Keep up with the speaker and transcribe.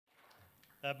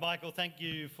Michael, thank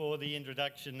you for the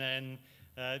introduction, and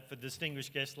for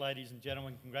distinguished guests, ladies and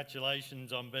gentlemen,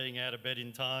 congratulations on being out of bed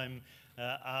in time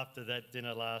after that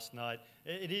dinner last night.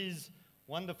 It is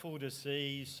wonderful to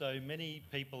see so many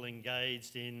people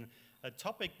engaged in a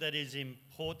topic that is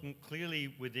important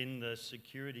clearly within the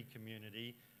security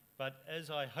community, but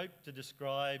as I hope to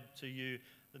describe to you,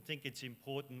 I think it's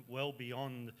important well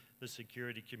beyond the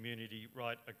security community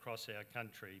right across our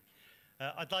country.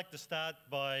 I'd like to start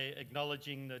by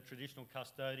acknowledging the traditional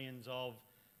custodians of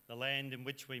the land in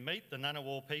which we meet, the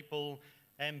Ngunnawal people,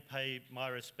 and pay my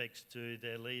respects to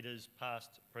their leaders,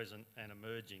 past, present and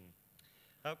emerging.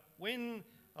 When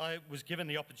I was given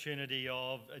the opportunity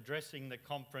of addressing the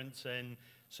conference and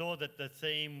saw that the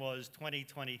theme was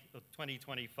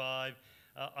 2025,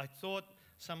 I thought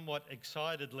somewhat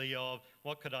excitedly of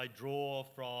what could I draw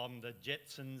from the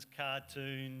Jetsons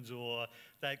cartoons or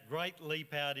that great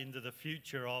leap out into the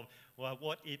future of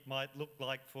what it might look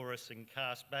like for us and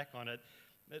cast back on it.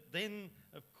 But then,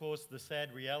 of course, the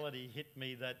sad reality hit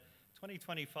me that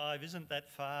 2025 isn't that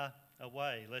far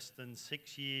away, less than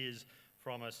 6 years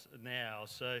from us now.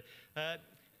 So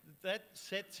that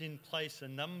sets in place a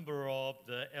number of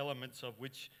the elements of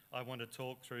which I want to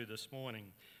talk through this morning.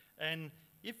 And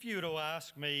if you were to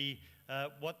ask me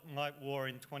what might war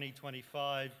in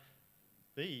 2025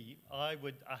 be, I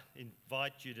would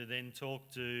invite you to then talk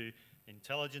to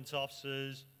intelligence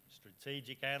officers,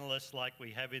 strategic analysts like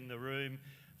we have in the room,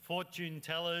 fortune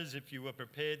tellers if you were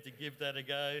prepared to give that a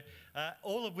go,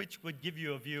 all of which would give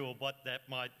you a view of what that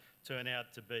might turn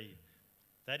out to be.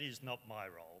 That is not my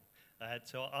role.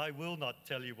 So I will not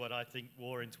tell you what I think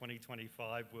war in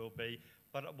 2025 will be,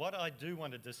 but what I do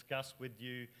want to discuss with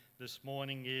you this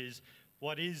morning is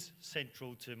what is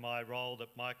central to my role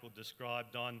that Michael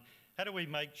described on how do we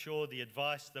make sure the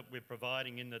advice that we're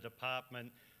providing in the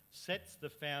department sets the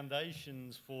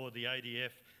foundations for the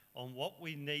ADF on what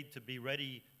we need to be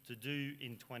ready to do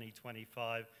in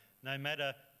 2025, no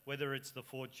matter whether it's the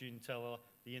fortune teller,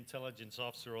 the intelligence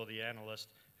officer or the analyst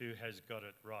who has got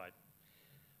it right.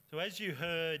 So as you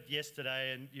heard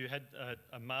yesterday, and you had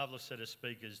a marvellous set of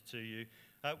speakers to you,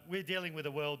 we're dealing with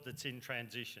a world that's in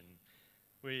transition.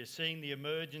 We're seeing the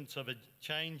emergence of a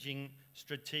changing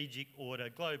strategic order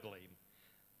globally,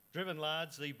 driven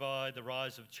largely by the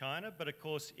rise of China, but of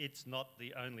course it's not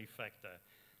the only factor.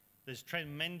 There's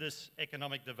tremendous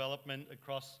economic development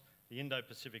across the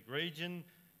Indo-Pacific region,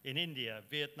 in India,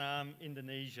 Vietnam,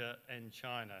 Indonesia and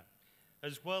China,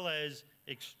 as well as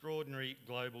extraordinary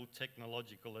global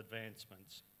technological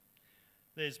advancements.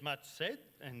 There's much said,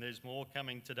 and there's more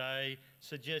coming today,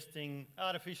 suggesting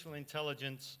artificial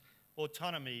intelligence,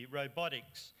 autonomy,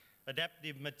 robotics,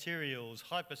 adaptive materials,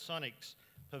 hypersonics,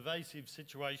 pervasive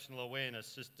situational awareness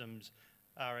systems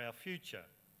are our future.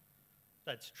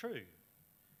 That's true.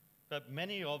 But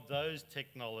many of those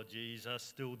technologies are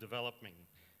still developing.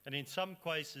 And in some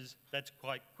cases, that's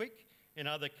quite quick. In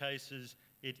other cases,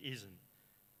 it isn't.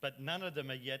 But none of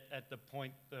them are yet at the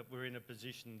point that we're in a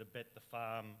position to bet the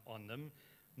farm on them,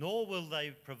 nor will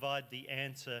they provide the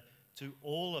answer to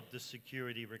all of the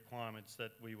security requirements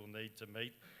that we will need to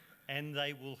meet, and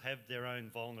they will have their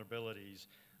own vulnerabilities,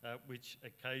 which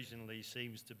occasionally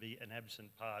seems to be an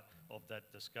absent part of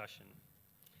that discussion.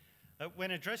 When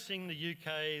addressing the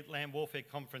UK Land Warfare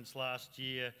Conference last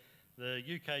year, the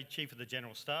UK Chief of the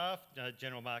General Staff,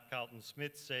 General Mark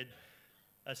Carlton-Smith, said,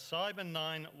 "A cyber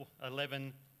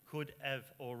 9/11 could have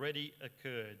already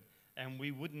occurred and we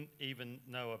wouldn't even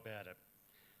know about it."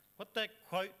 What that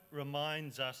quote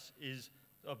reminds us is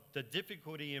of the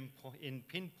difficulty in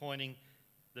pinpointing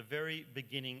the very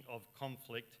beginning of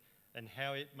conflict and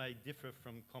how it may differ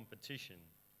from competition.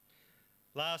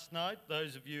 Last night,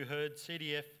 those of you who heard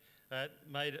CDF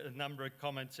made a number of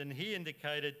comments, and he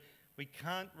indicated we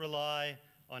can't rely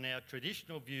on our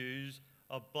traditional views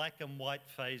of black and white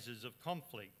phases of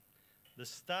conflict. The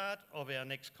start of our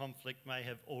next conflict may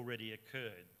have already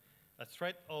occurred. A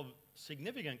threat of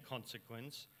significant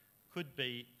consequence could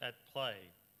be at play.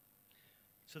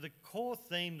 So the core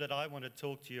theme that I want to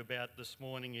talk to you about this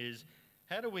morning is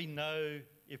how do we know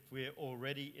if we're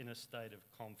already in a state of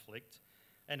conflict,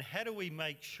 and how do we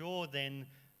make sure then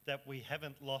that we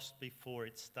haven't lost before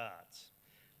it starts?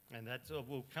 And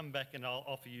we'll come back and I'll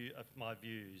offer you my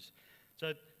views.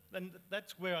 So then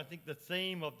that's where I think the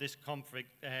theme of this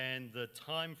conflict and the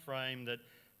time frame that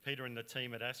Peter and the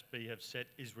team at ASPI have set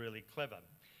is really clever.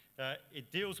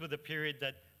 It deals with a period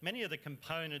that many of the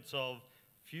components of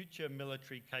future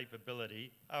military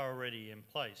capability are already in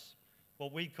place,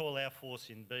 what we call our force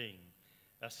in being.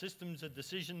 Our systems of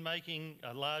decision making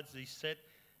are largely set,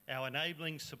 our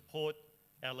enabling support,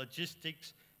 our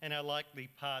logistics and our likely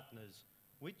partners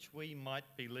which we might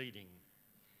be leading.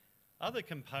 Other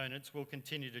components will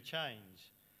continue to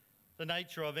change. The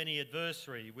nature of any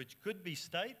adversary, which could be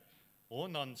state or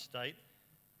non-state,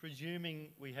 presuming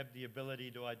we have the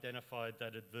ability to identify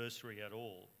that adversary at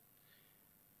all.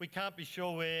 We can't be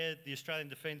sure where the Australian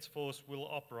Defence Force will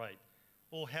operate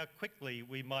or how quickly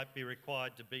we might be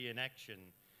required to be in action.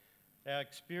 Our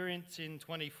experience in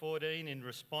 2014 in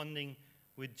responding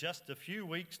with just a few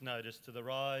weeks' notice to the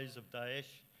rise of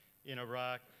Daesh in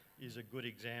Iraq is a good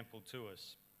example to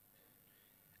us.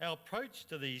 Our approach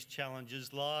to these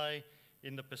challenges lie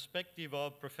in the perspective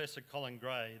of Professor Colin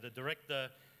Gray, the Director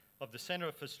of the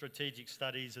Centre for Strategic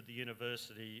Studies at the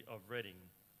University of Reading.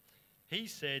 He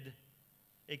said,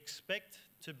 "Expect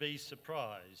to be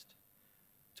surprised.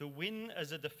 To win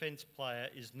as a defence player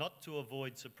is not to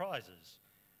avoid surprises.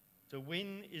 To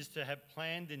win is to have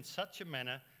planned in such a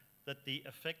manner that the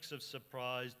effects of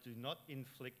surprise do not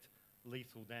inflict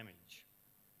lethal damage."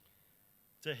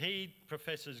 To heed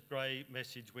Professor Gray's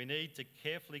message, we need to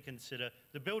carefully consider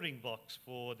the building blocks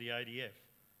for the ADF: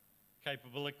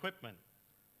 capable equipment,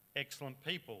 excellent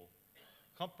people,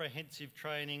 comprehensive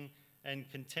training, and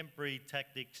contemporary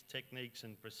tactics, techniques,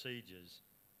 and procedures.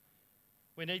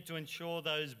 We need to ensure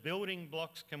those building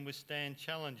blocks can withstand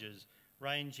challenges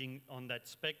ranging on that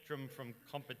spectrum from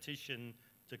competition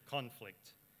to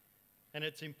conflict. And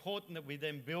it's important that we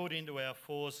then build into our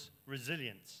force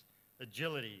resilience,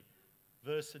 agility,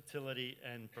 versatility,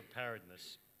 and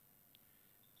preparedness.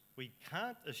 We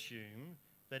can't assume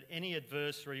that any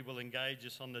adversary will engage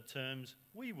us on the terms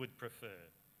we would prefer,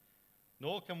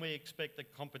 nor can we expect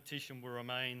that competition will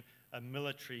remain a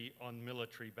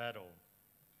military-on-military battle.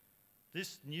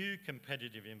 This new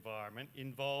competitive environment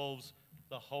involves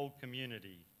the whole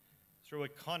community through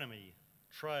economy,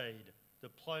 trade,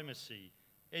 diplomacy,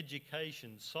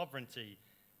 education, sovereignty,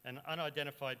 and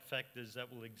unidentified factors that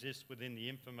will exist within the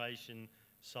information,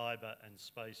 cyber, and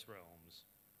space realms.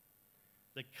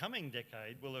 The coming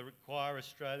decade will require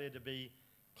Australia to be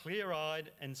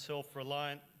clear-eyed and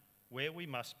self-reliant where we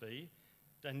must be,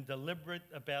 and deliberate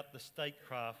about the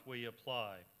statecraft we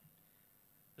apply.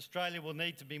 Australia will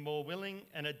need to be more willing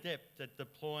and adept at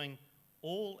deploying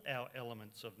all our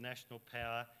elements of national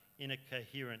power in a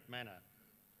coherent manner.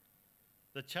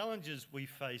 The challenges we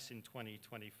face in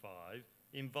 2025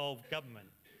 involve government,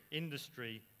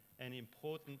 industry, and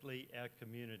importantly, our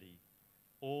community.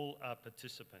 All are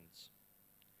participants.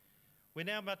 We're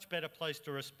now much better placed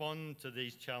to respond to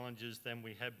these challenges than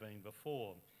we have been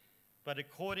before. But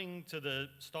according to the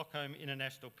Stockholm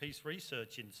International Peace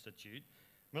Research Institute,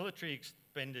 military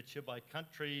expenditure by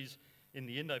countries in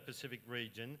the Indo-Pacific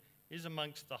region is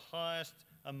amongst the highest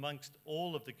amongst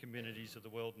all of the communities of the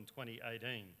world in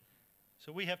 2018.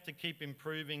 So we have to keep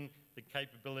improving the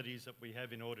capabilities that we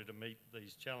have in order to meet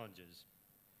these challenges.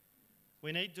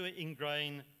 We need to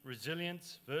ingrain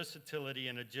resilience, versatility,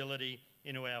 and agility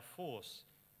into our force,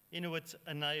 into its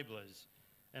enablers,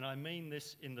 and I mean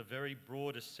this in the very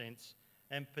broadest sense,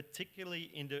 and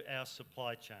particularly into our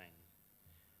supply chain.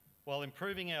 While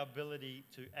improving our ability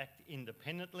to act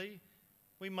independently,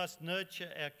 we must nurture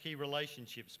our key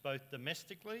relationships, both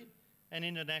domestically and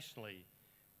internationally,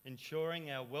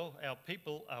 ensuring our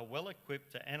people are well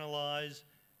equipped to analyse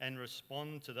and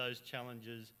respond to those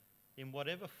challenges in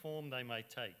whatever form they may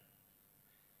take.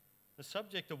 The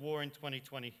subject of war in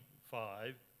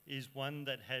 2025 is one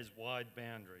that has wide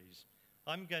boundaries.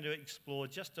 I'm going to explore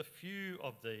just a few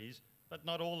of these, but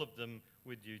not all of them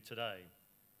with you today.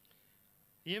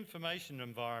 The information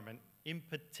environment, in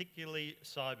particularly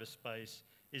cyberspace,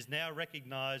 is now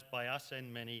recognised by us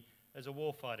and many as a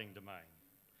warfighting domain.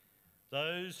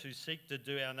 Those who seek to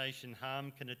do our nation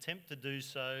harm can attempt to do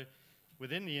so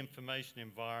within the information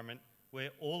environment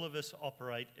where all of us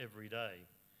operate every day.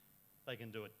 They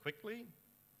can do it quickly,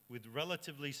 with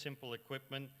relatively simple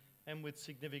equipment, and with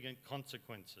significant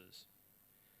consequences.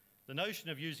 The notion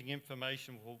of using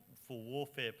information for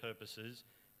warfare purposes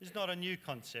is not a new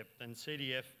concept, and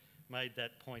CDF made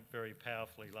that point very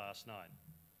powerfully last night.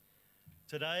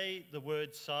 Today, the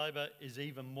word cyber is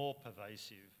even more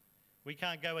pervasive. We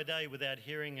can't go a day without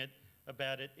hearing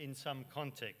about it in some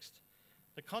context.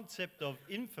 The concept of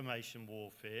information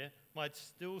warfare might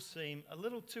still seem a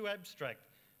little too abstract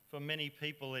for many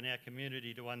people in our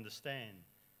community to understand.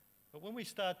 But when we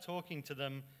start talking to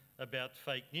them about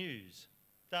fake news,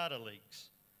 data leaks,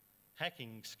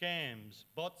 hacking, scams,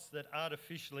 bots that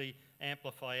artificially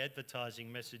amplify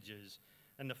advertising messages,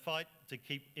 and the fight to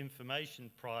keep information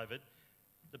private,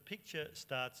 the picture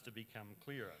starts to become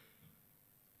clearer.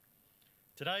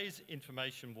 Today's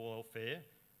information warfare,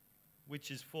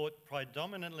 which is fought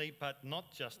predominantly but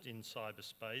not just in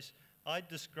cyberspace, I'd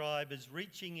describe as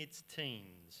reaching its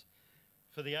teens.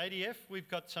 For the ADF, we've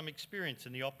got some experience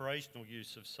in the operational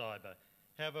use of cyber.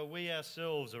 However, we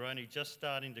ourselves are only just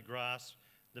starting to grasp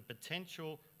the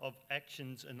potential of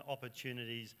actions and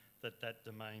opportunities that that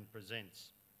domain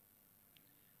presents.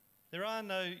 There are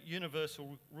no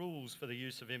universal rules for the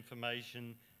use of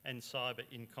information and cyber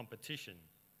in competition.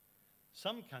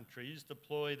 Some countries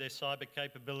deploy their cyber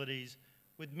capabilities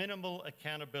with minimal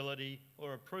accountability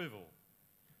or approval.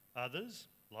 Others,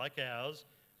 like ours,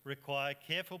 require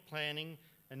careful planning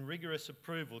and rigorous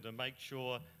approval to make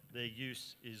sure their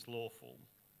use is lawful.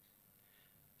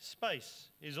 Space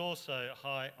is also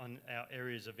high on our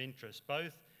areas of interest,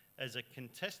 both as a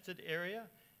contested area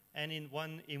and in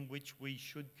one in which we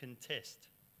should contest.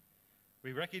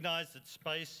 We recognise that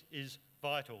space is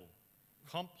vital,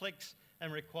 complex,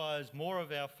 and requires more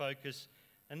of our focus,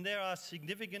 and there are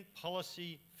significant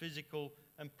policy, physical,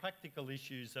 and practical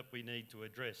issues that we need to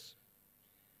address.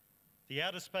 The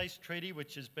Outer Space Treaty,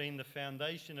 which has been the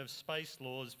foundation of space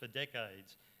laws for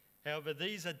decades, however,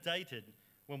 these are dated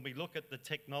when we look at the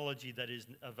technology that is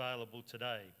available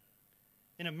today.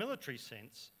 In a military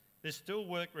sense, there's still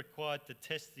work required to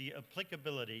test the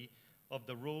applicability of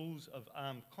the rules of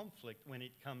armed conflict when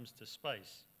it comes to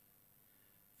space.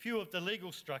 Few of the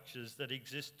legal structures that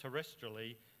exist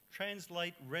terrestrially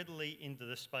translate readily into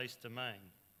the space domain.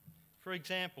 For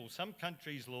example, some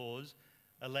countries' laws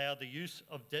allow the use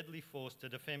of deadly force to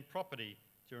defend property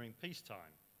during peacetime.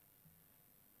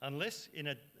 Unless in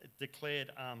a declared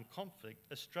armed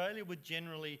conflict, Australia would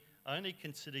generally only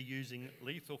consider using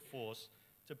lethal force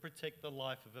to protect the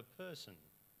life of a person.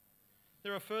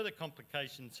 There are further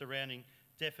complications surrounding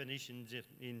definitions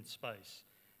in space,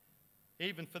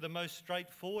 even for the most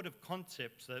straightforward of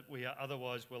concepts that we are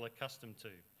otherwise well accustomed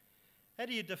to. How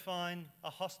do you define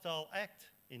a hostile act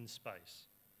in space?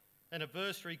 An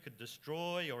adversary could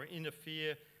destroy or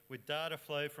interfere with data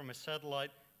flow from a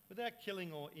satellite without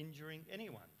killing or injuring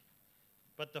anyone.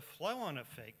 But the flow-on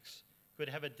effects could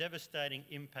have a devastating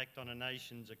impact on a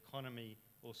nation's economy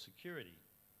or security.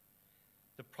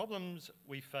 The problems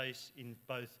we face in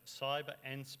both cyber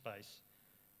and space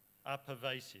are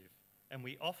pervasive, and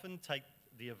we often take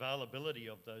the availability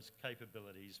of those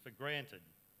capabilities for granted.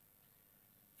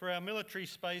 For our military,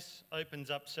 space opens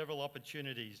up several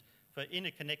opportunities for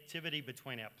interconnectivity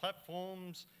between our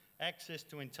platforms, access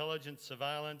to intelligence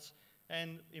surveillance,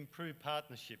 and improved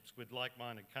partnerships with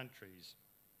like-minded countries.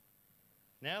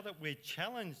 Now that we're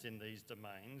challenged in these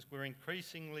domains, we're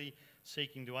increasingly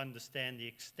seeking to understand the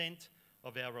extent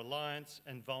of our reliance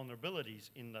and vulnerabilities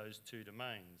in those two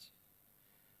domains.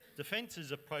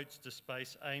 Defence's approach to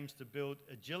space aims to build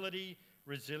agility,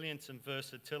 resilience, and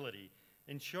versatility,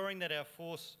 ensuring that our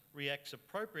force reacts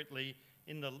appropriately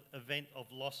in the event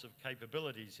of loss of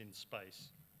capabilities in space.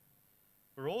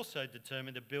 We're also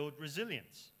determined to build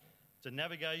resilience to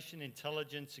navigation,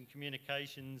 intelligence, and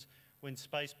communications when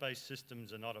space-based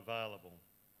systems are not available.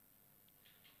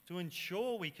 To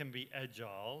ensure we can be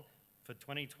agile for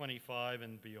 2025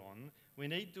 and beyond, we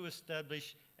need to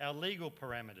establish our legal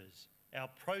parameters, our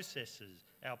processes,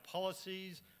 our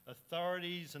policies,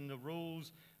 authorities, and the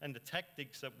rules and the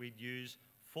tactics that we'd use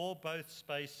for both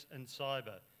space and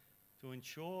cyber to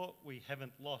ensure we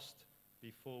haven't lost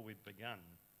before we've begun.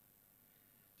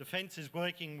 Defence is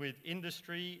working with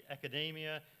industry,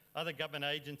 academia, other government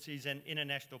agencies and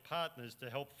international partners to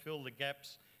help fill the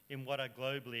gaps in what are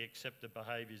globally accepted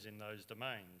behaviours in those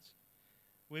domains.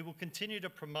 We will continue to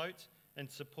promote and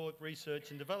support research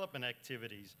and development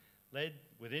activities led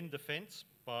within Defence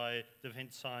by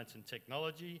Defence Science and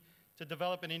Technology to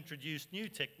develop and introduce new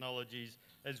technologies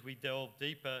as we delve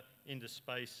deeper into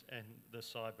space and the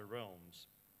cyber realms.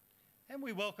 And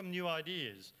we welcome new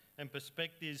ideas and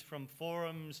perspectives from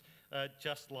forums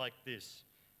just like this.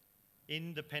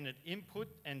 Independent input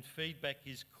and feedback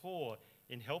is core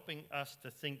in helping us to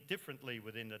think differently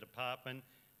within the department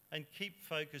and keep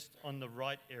focused on the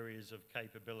right areas of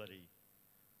capability.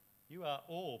 You are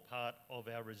all part of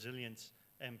our resilience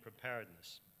and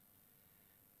preparedness.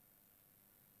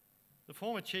 The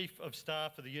former Chief of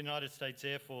Staff of the United States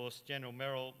Air Force, General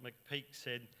Merrill McPeak,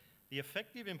 said, "The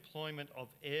effective employment of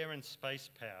air and space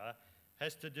power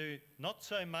has to do not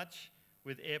so much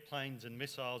with airplanes and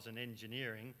missiles and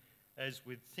engineering as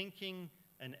with thinking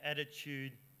and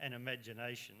attitude and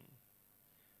imagination."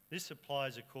 This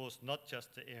applies, of course, not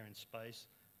just to air and space,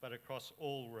 but across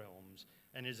all realms,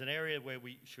 and is an area where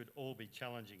we should all be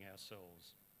challenging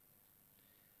ourselves.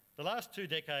 The last 2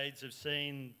 decades have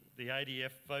seen the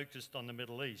ADF focused on the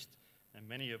Middle East, and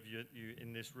many of you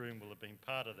in this room will have been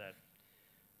part of that.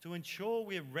 To ensure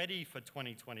we're ready for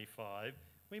 2025,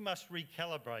 we must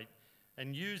recalibrate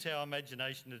and use our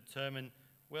imagination to determine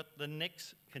what the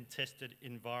next contested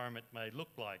environment may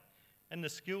look like and the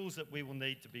skills that we will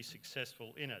need to be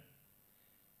successful in it.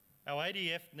 Our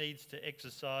ADF needs to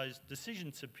exercise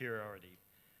decision superiority,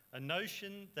 a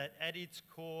notion that at its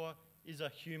core is a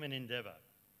human endeavour.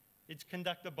 It's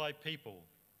conducted by people,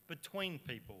 between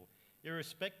people,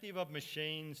 irrespective of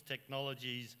machines,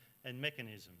 technologies and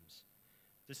mechanisms.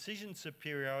 Decision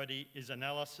superiority is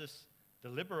analysis,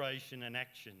 deliberation and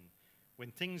action. When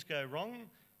things go wrong,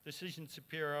 decision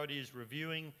superiority is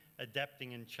reviewing,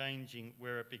 adapting and changing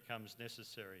where it becomes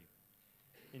necessary.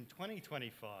 In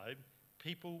 2025,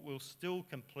 people will still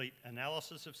complete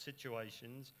analysis of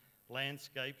situations,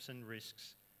 landscapes and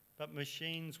risks, but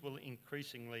machines will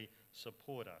increasingly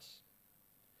support us.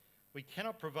 We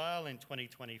cannot prevail in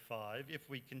 2025 if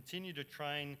we continue to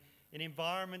train in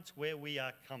environments where we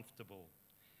are comfortable.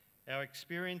 Our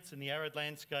experience in the arid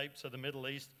landscapes of the Middle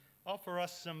East offer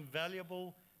us some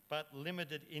valuable but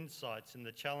limited insights in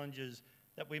the challenges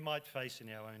that we might face in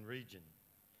our own region.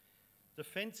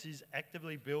 Defence is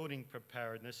actively building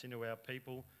preparedness into our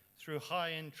people through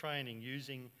high-end training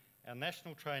using our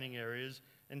national training areas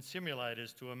and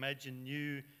simulators to imagine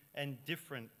new and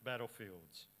different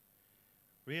battlefields.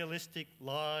 Realistic,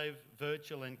 live,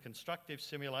 virtual and constructive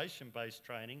simulation-based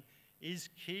training is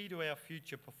key to our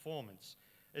future performance,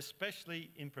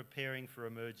 especially in preparing for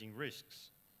emerging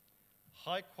risks.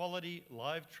 High-quality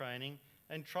live training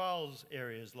and trials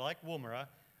areas like Woomera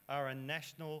are a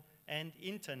national and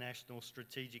international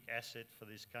strategic asset for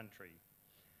this country.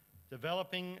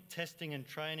 Developing, testing and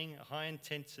training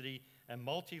high-intensity and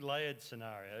multi-layered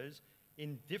scenarios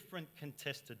in different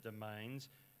contested domains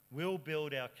will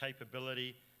build our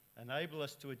capability, enable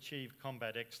us to achieve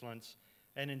combat excellence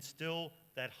and instill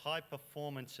that high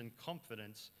performance and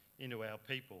confidence into our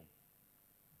people.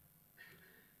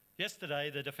 Yesterday,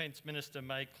 the Defence Minister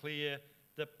made clear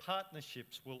that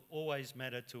partnerships will always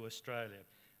matter to Australia.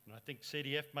 And I think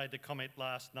CDF made the comment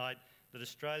last night that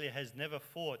Australia has never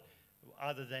fought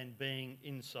other than being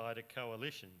inside a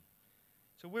coalition.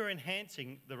 So we're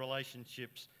enhancing the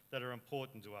relationships that are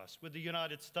important to us with the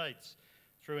United States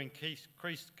through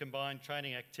increased combined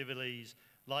training activities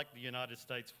like the United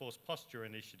States Force Posture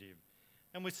Initiative,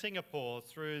 and with Singapore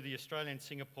through the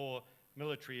Australian-Singapore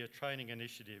Military Training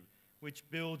Initiative, which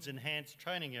builds enhanced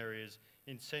training areas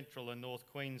in Central and North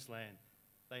Queensland.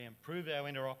 They improve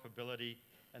our interoperability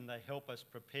and they help us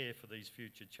prepare for these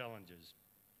future challenges.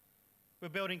 We're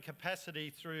building capacity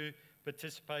through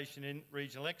participation in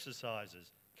regional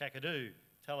exercises, Kakadu,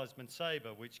 Talisman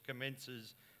Sabre, which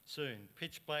commences soon,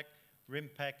 Pitch Black,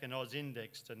 RIMPAC and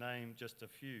AusIndex, to name just a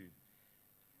few.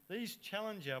 These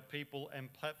challenge our people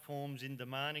and platforms in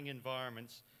demanding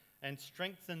environments and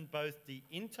strengthen both the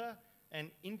inter- and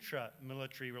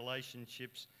intra-military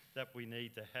relationships that we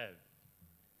need to have.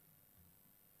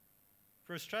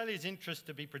 For Australia's interest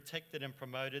to be protected and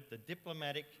promoted, the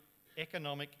diplomatic,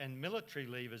 economic and military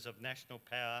levers of national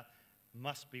power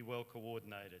must be well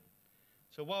coordinated.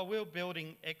 So while we're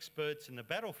building experts in the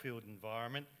battlefield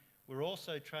environment, we're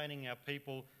also training our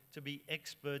people to be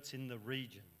experts in the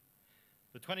region.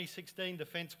 The 2016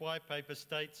 Defence White Paper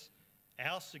states,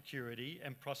 "Our security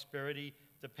and prosperity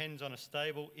depends on a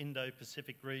stable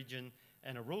Indo-Pacific region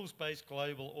and a rules-based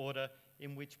global order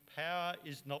in which power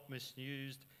is not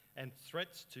misused and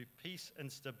threats to peace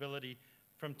and stability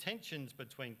from tensions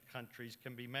between countries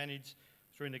can be managed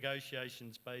through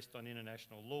negotiations based on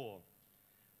international law."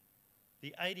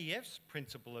 The ADF's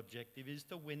principal objective is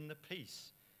to win the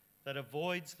peace that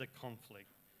avoids the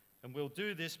conflict, and we'll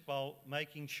do this by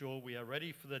making sure we are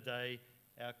ready for the day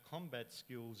our combat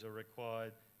skills are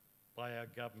required by our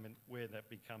government where that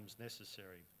becomes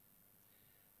necessary.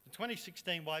 The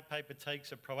 2016 White Paper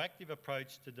takes a proactive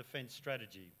approach to defence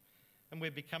strategy, and we're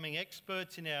becoming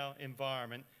experts in our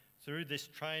environment through this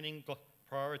training,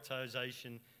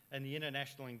 prioritisation and the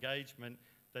international engagement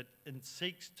that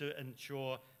seeks to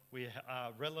ensure we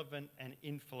are relevant and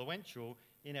influential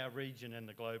in our region and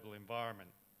the global environment.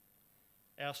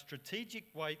 Our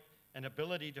strategic weight and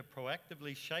ability to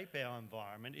proactively shape our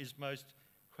environment is most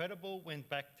credible when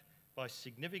backed by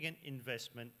significant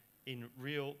investment in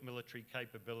real military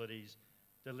capabilities,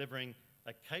 delivering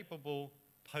a capable,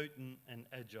 potent and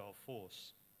agile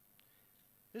force.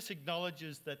 This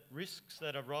acknowledges that risks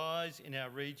that arise in our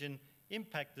region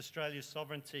impact Australia's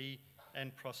sovereignty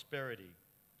and prosperity.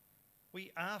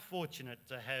 We are fortunate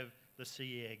to have the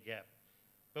sea-air gap,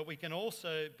 but we can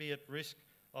also be at risk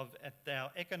of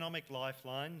our economic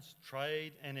lifelines,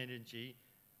 trade and energy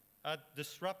are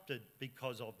disrupted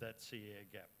because of that sea-air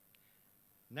gap.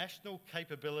 National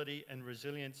capability and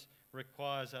resilience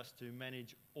requires us to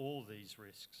manage all these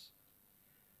risks.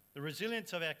 The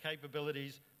resilience of our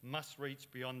capabilities must reach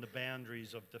beyond the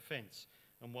boundaries of defence,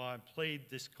 and why I'm pleased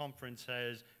this conference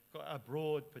has got a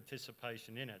broad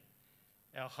participation in it.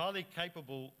 Our highly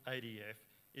capable ADF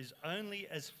is only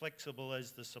as flexible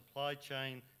as the supply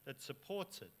chain that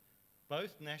supports it,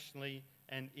 both nationally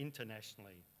and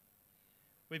internationally.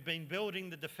 We've been building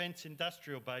the defence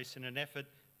industrial base in an effort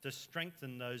to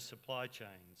strengthen those supply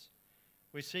chains.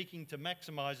 We're seeking to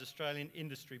maximise Australian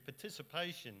industry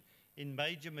participation in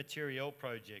major materiel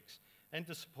projects and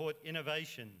to support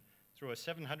innovation through a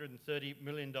 $730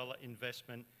 million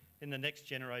investment in the Next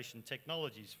Generation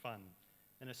Technologies Fund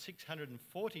and a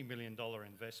 $640 million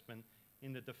investment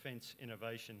in the Defence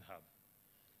Innovation Hub.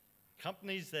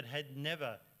 Companies that had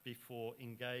never before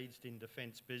engaged in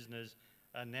defence business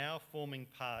are now forming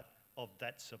part of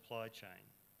that supply chain.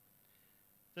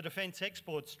 The Defence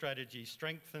Export Strategy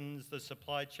strengthens the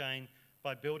supply chain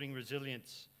by building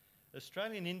resilience.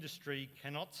 Australian industry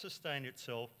cannot sustain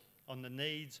itself on the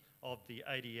needs of the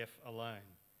ADF alone.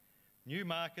 New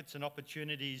markets and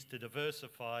opportunities to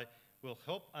diversify will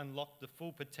help unlock the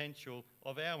full potential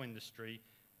of our industry,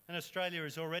 and Australia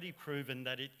has already proven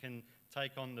that it can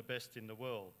take on the best in the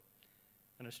world.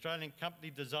 An Australian company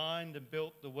designed and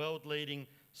built the world-leading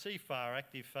CFAR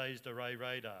active phased array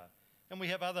radar, and we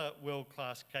have other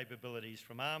world-class capabilities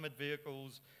from armoured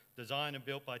vehicles, designed and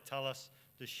built by Thales,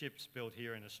 to ships built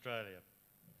here in Australia.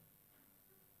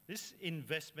 This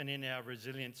investment in our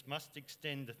resilience must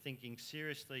extend to thinking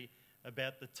seriously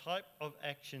about the type of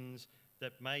actions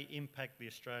that may impact the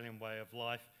Australian way of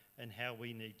life and how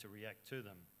we need to react to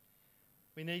them.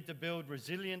 We need to build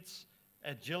resilience,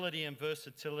 agility and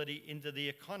versatility into the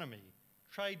economy,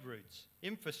 trade routes,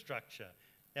 infrastructure,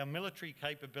 our military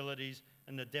capabilities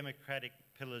and the democratic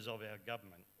pillars of our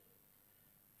government.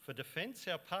 For defence,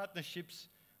 our partnerships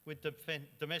with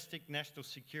domestic national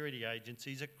security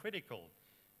agencies are critical,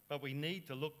 but we need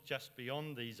to look just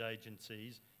beyond these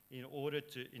agencies in order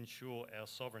to ensure our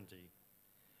sovereignty.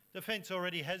 Defence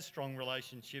already has strong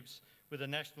relationships with the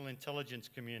national intelligence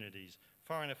communities,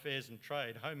 foreign affairs and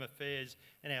trade, home affairs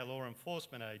and our law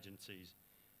enforcement agencies.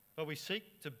 But we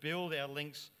seek to build our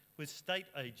links with state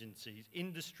agencies,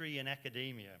 industry and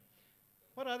academia.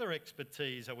 What other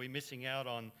expertise are we missing out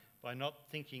on by not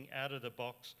thinking out of the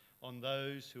box on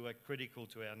those who are critical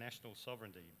to our national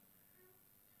sovereignty?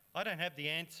 I don't have the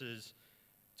answers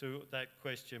to that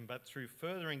question, but through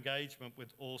further engagement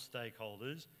with all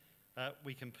stakeholders,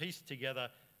 we can piece together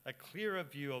a clearer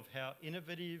view of how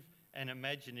innovative and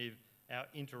imaginative our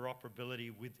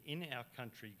interoperability within our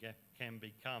country can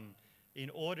become in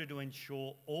order to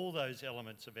ensure all those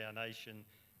elements of our nation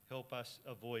help us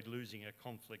avoid losing a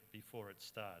conflict before it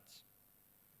starts.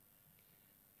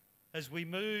 As we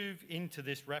move into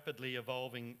this rapidly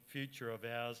evolving future of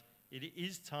ours, it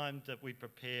is time that we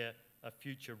prepare a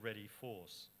future-ready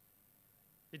force.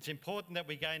 It's important that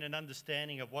we gain an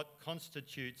understanding of what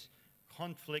constitutes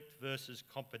conflict versus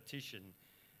competition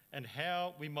and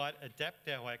how we might adapt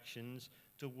our actions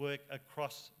to work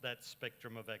across that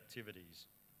spectrum of activities.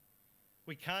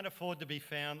 We can't afford to be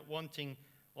found wanting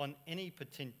on any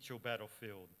potential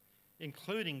battlefield,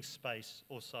 including space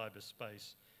or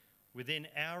cyberspace, within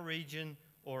our region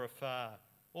or afar,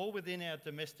 or within our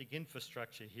domestic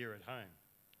infrastructure here at home.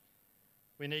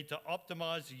 We need to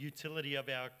optimise the utility of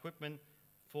our equipment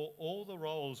for all the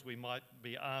roles we might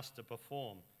be asked to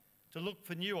perform, to look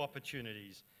for new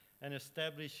opportunities and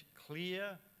establish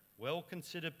clear,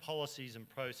 well-considered policies and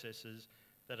processes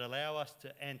that allow us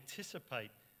to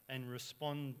anticipate and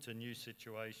respond to new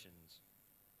situations.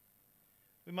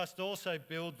 We must also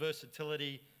build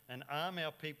versatility and arm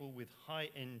our people with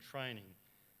high-end training,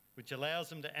 which allows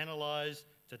them to analyse,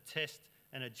 to test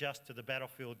and adjust to the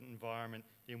battlefield environment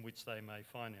in which they may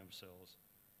find themselves.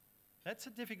 That's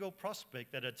a difficult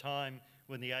prospect at a time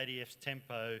when the ADF's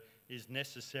tempo is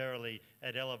necessarily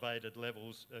at elevated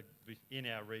levels in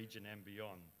our region and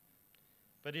beyond.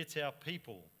 But it's our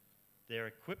people, their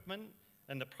equipment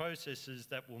and the processes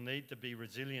that will need to be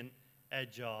resilient,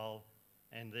 agile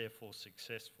and therefore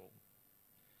successful.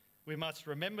 We must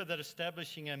remember that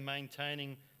establishing and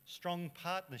maintaining strong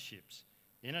partnerships,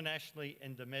 internationally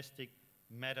and domestic,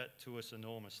 matter to us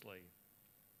enormously.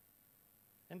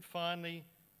 And finally,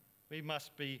 we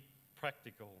must be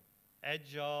practical,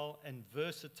 agile and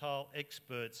versatile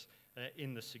experts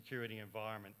in the security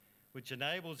environment, which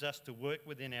enables us to work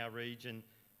within our region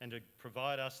and to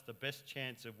provide us the best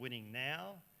chance of winning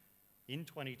now, in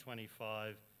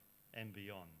 2025 and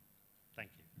beyond.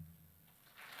 Thank you.